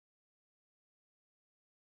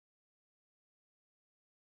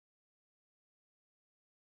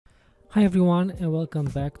Hi everyone and welcome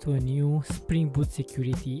back to a new Spring Boot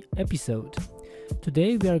security episode.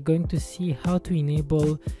 Today we are going to see how to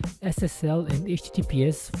enable SSL and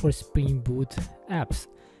HTTPS for Spring Boot apps.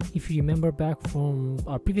 If you remember back from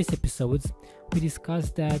our previous episodes, we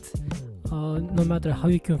discussed that no matter how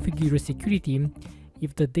you configure your security,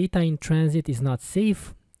 if the data in transit is not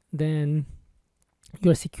safe, then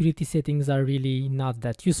your security settings are really not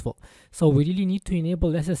that useful. So we really need to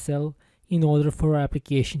enable SSL in order for our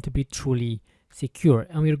application to be truly secure.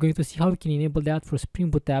 And we're going to see how we can enable that for Spring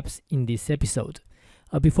Boot apps in this episode.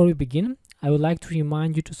 Before we begin, I would like to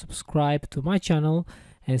remind you to subscribe to my channel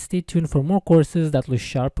and stay tuned for more courses that will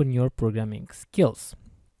sharpen your programming skills.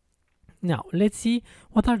 Now, let's see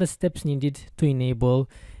what are the steps needed to enable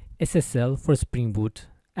SSL for Spring Boot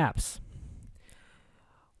apps.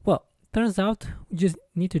 Well, turns out we just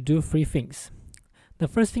need to do three things. The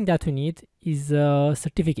first thing that we need is a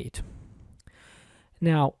certificate.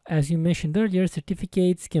 Now, as you mentioned earlier,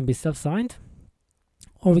 certificates can be self-signed,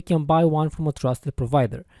 or we can buy one from a trusted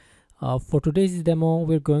provider. For today's demo,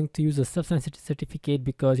 we're going to use a self-signed certificate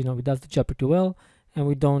because it does the job pretty well, and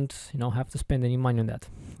we don't have to spend any money on that,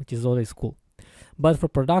 which is always cool. But for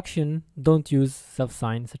production, don't use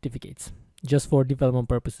self-signed certificates, just for development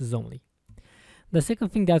purposes only. The second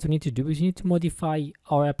thing that we need to do is we need to modify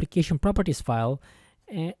our application properties file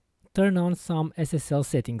and turn on some SSL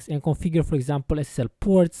settings and configure, for example, SSL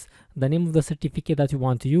ports, the name of the certificate that you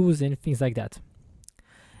want to use, and things like that.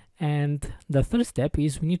 And the third step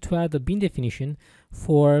is we need to add a bin definition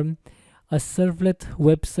for a servlet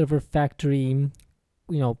web server factory,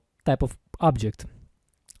 type of object,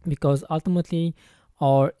 because ultimately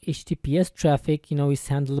our HTTPS traffic, is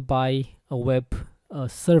handled by a web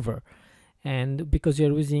server. And because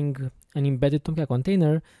you're using an embedded Tomcat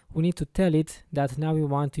container, we need to tell it that now we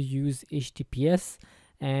want to use HTTPS,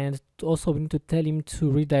 and also we need to tell him to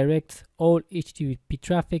redirect all HTTP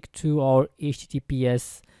traffic to our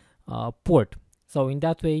HTTPS port. So in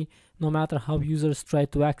that way, no matter how users try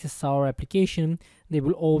to access our application, they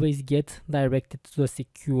will always get directed to the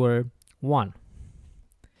secure one.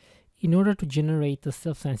 In order to generate a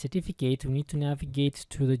self-signed certificate, we need to navigate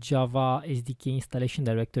to the Java SDK installation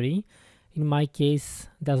directory. In my case,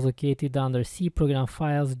 that's located under C program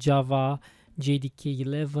files, Java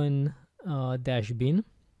JDK11 -bin,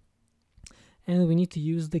 and we need to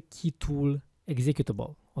use the key tool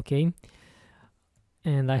executable. Okay,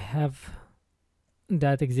 and I have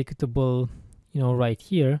that executable right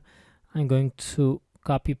here. I'm going to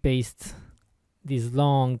copy paste this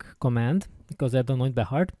long command because I don't know it by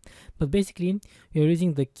heart, but basically we are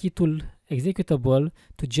using the key tool executable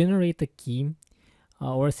to generate a key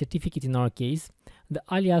or a certificate in our case. The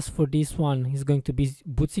alias for this one is going to be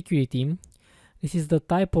boot security. This is the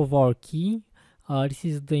type of our key. This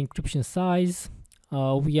is the encryption size.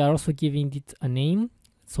 We are also giving it a name.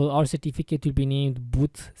 So our certificate will be named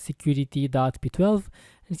boot security.p12.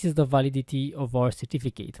 This is the validity of our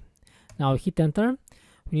certificate. Now hit enter.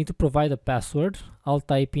 We need to provide a password. I'll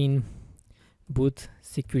type in boot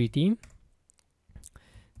security.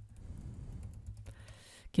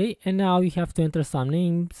 Okay, and now you have to enter some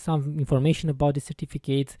name, some information about the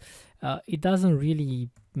certificate. It doesn't really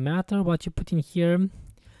matter what you put in here,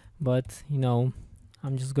 but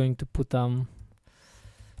I'm just going to put some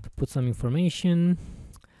information.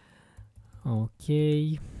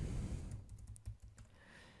 Okay.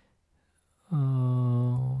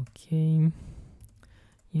 Okay.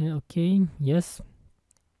 Yeah. Okay. Yes.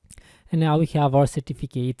 And now we have our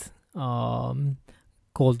certificate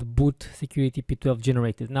called boot security p12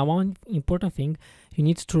 generated. Now, one important thing, you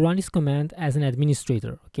need to run this command as an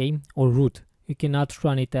administrator, okay, or root. You cannot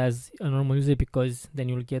run it as a normal user because then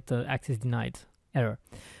you'll get access denied error.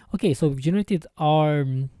 Okay, so we've generated our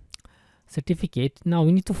certificate. Now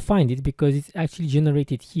we need to find it because it's actually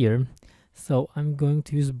generated here. So I'm going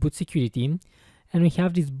to use boot security, and we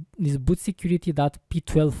have this boot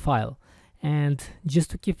security.p12 file. And just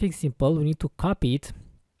to keep things simple, we need to copy it,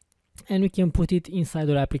 and we can put it inside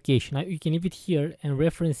our application. You can leave it here and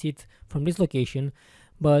reference it from this location,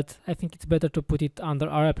 but I think it's better to put it under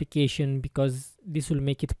our application because this will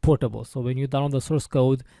make it portable. So when you download the source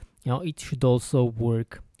code, it should also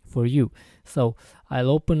work for you. So I'll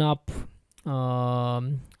open up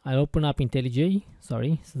IntelliJ.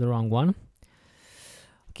 Sorry, this is the wrong one.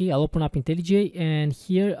 Okay, I'll open up IntelliJ, and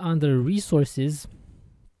here under resources,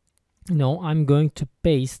 I'm going to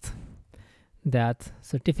paste that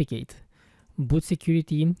certificate, boot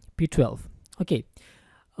security p12. Okay,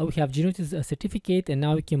 we have generated a certificate, and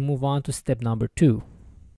now we can move on to step number 2.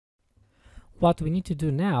 What we need to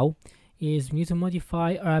do now is we need to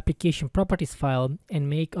modify our application properties file and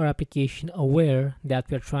make our application aware that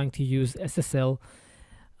we are trying to use SSL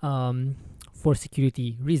for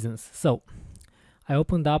security reasons. So I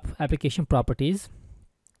opened up application properties.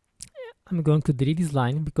 I'm going to delete this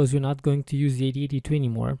line because we're not going to use the 8082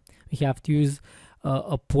 anymore. We have to use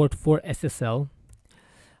a port for SSL.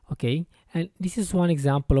 Okay, and this is one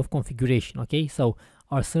example of configuration. Okay, so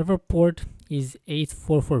our server port is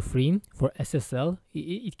 8443 for SSL.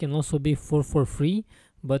 It can also be 443,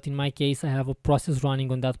 but in my case I have a process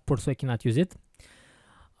running on that port, so I cannot use it.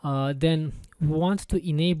 Then we want to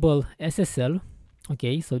enable SSL.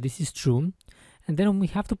 Okay, so this is true, and then we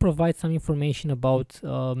have to provide some information about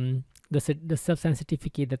the self-signed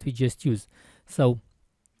certificate that we just used. So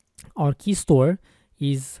our key store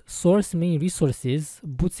is source main resources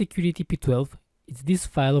boot security p12. It's this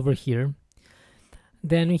file over here.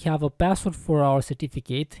 Then we have a password for our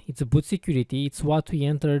certificate. It's a boot security. It's what we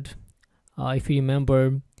entered, if you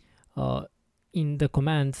remember, in the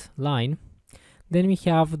command line. Then we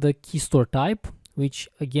have the key store type, which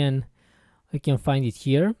again we can find it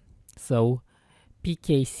here. So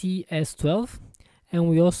PKCS12, and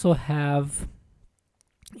we also have,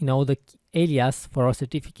 the alias for our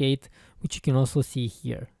certificate, which you can also see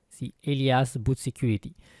here. See, alias boot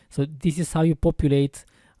security. So this is how you populate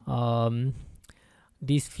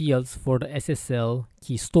these fields for the SSL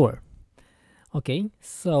key store. Okay,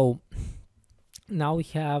 so now we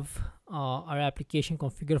have our application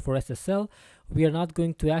configured for SSL. We are not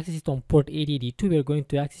going to access it on port 8082. We are going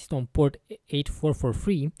to access it on port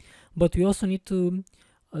 8443. But we also need to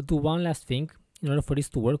do one last thing. In order for this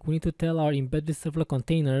to work, we need to tell our embedded servlet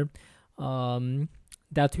container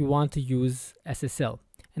that we want to use SSL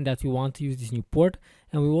and that we want to use this new port.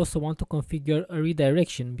 And we also want to configure a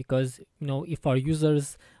redirection, because if our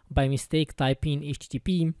users by mistake type in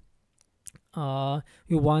HTTP,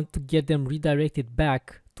 we want to get them redirected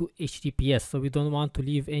back to HTTPS. So we don't want to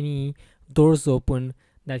leave any doors open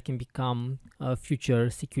that can become future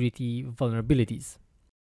security vulnerabilities.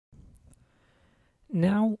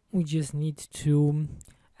 Now we just need to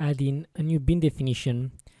add in a new bin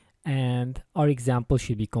definition, and our example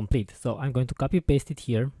should be complete. So I'm going to copy paste it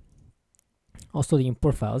here. Also the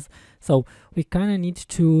import files. So we kind of need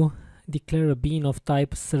to declare a bin of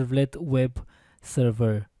type servlet web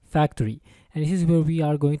server factory, and this is where we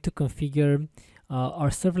are going to configure our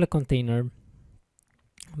servlet container,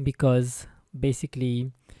 because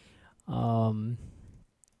basically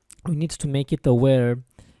we need to make it aware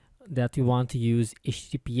that we want to use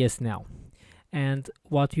HTTPS now. And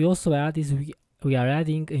what we also add is we are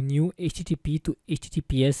adding a new HTTP to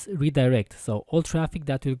HTTPS redirect. So all traffic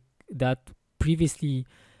that previously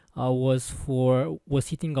was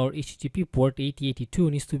hitting our HTTP port 8082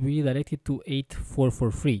 needs to be redirected to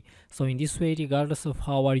 8443. So in this way, regardless of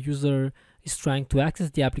how our user is trying to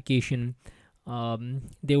access the application,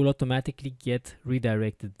 they will automatically get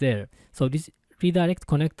redirected there. So this redirect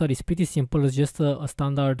connector is pretty simple. It's just a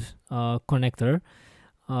standard connector,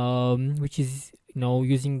 which is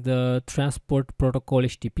using the transport protocol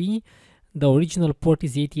HTTP. The original port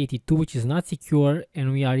is 8082, which is not secure,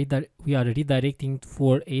 and we are redirecting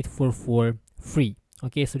for 8443.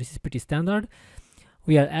 Okay, so this is pretty standard.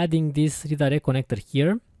 We are adding this redirect connector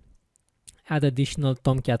here. Add additional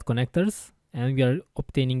Tomcat connectors, and we are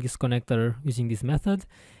obtaining this connector using this method.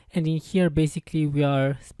 And in here, basically, we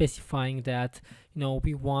are specifying that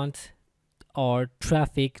we want our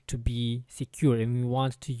traffic to be secure and we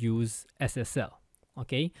want to use SSL.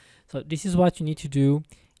 Okay, so this is what you need to do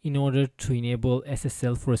in order to enable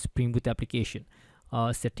SSL for a Spring Boot application.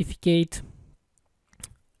 Certificate,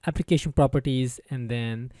 application properties, and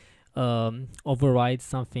then override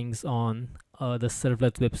some things on the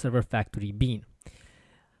servlet web server factory bin.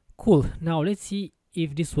 Cool. Now let's see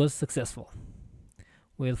if this was successful.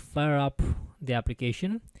 We'll fire up the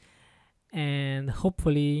application, and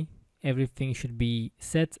hopefully everything should be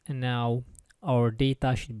set, and now our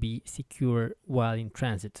data should be secure while in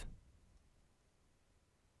transit.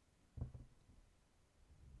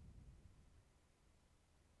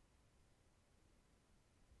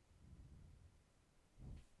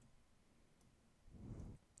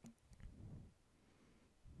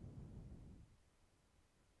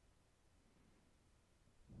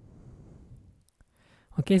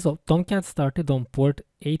 Okay, so Tomcat started on port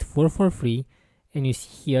 8443, and you see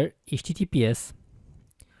here HTTPS,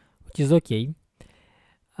 which is okay.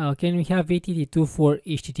 Okay, we have 8082 for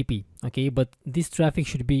HTTP, okay, but this traffic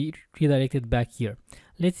should be redirected back here.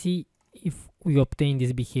 Let's see if we obtain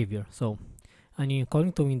this behavior. So, on the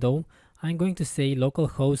incognito window, I'm going to say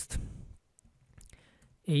localhost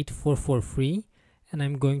 8443, and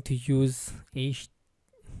I'm going to use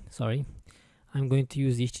sorry, I'm going to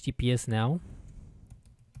use HTTPS now.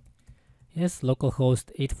 Yes,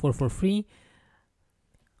 localhost 8443.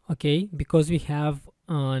 Okay, because we have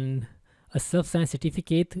a self-signed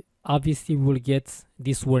certificate, obviously we will get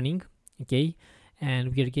this warning. Okay,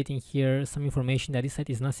 and we are getting here some information that this site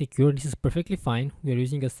is not secure. This is perfectly fine. We are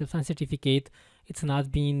using a self-signed certificate. It's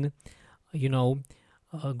not been,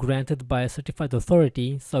 granted by a certified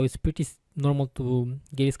authority, so it's pretty normal to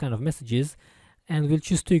get this kind of messages, and we'll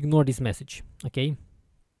choose to ignore this message. Okay,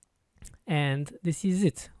 and this is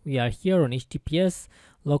it. We are here on HTTPS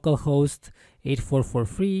localhost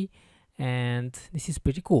 8443, and this is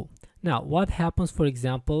pretty cool. Now, what happens, for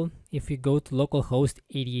example, if we go to localhost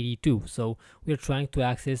 8082? So we're trying to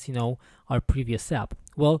access, our previous app.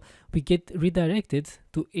 Well, we get redirected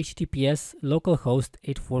to HTTPS localhost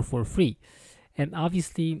 8443, and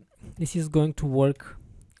obviously this is going to work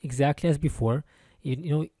exactly as before.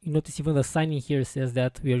 You notice even the sign in here says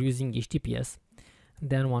that we are using HTTPS.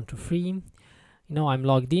 Then 123. I'm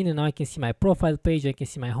logged in, and now I can see my profile page. I can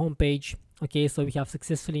see my home page. Okay, so we have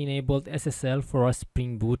successfully enabled SSL for our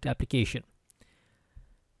Spring Boot application.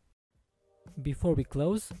 Before we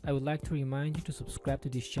close, I would like to remind you to subscribe to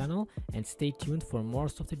this channel and stay tuned for more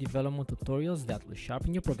software development tutorials that will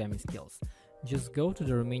sharpen your programming skills. Just go to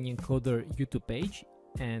the Romanian Coder YouTube page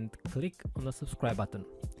and click on the subscribe button.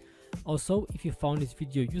 Also, if you found this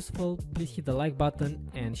video useful, please hit the like button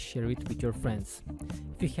and share it with your friends.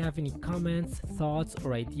 If you have any comments, thoughts,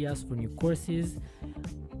 or ideas for new courses,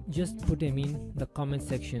 just put them in the comment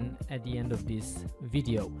section at the end of this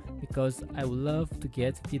video, because I would love to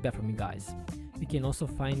get feedback from you guys. You can also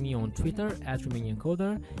find me on Twitter at Romanian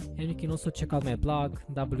Coder, and you can also check out my blog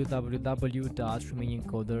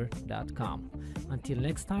www.romaniancoder.com. Until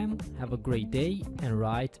next time, have a great day and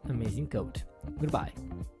write amazing code. Goodbye.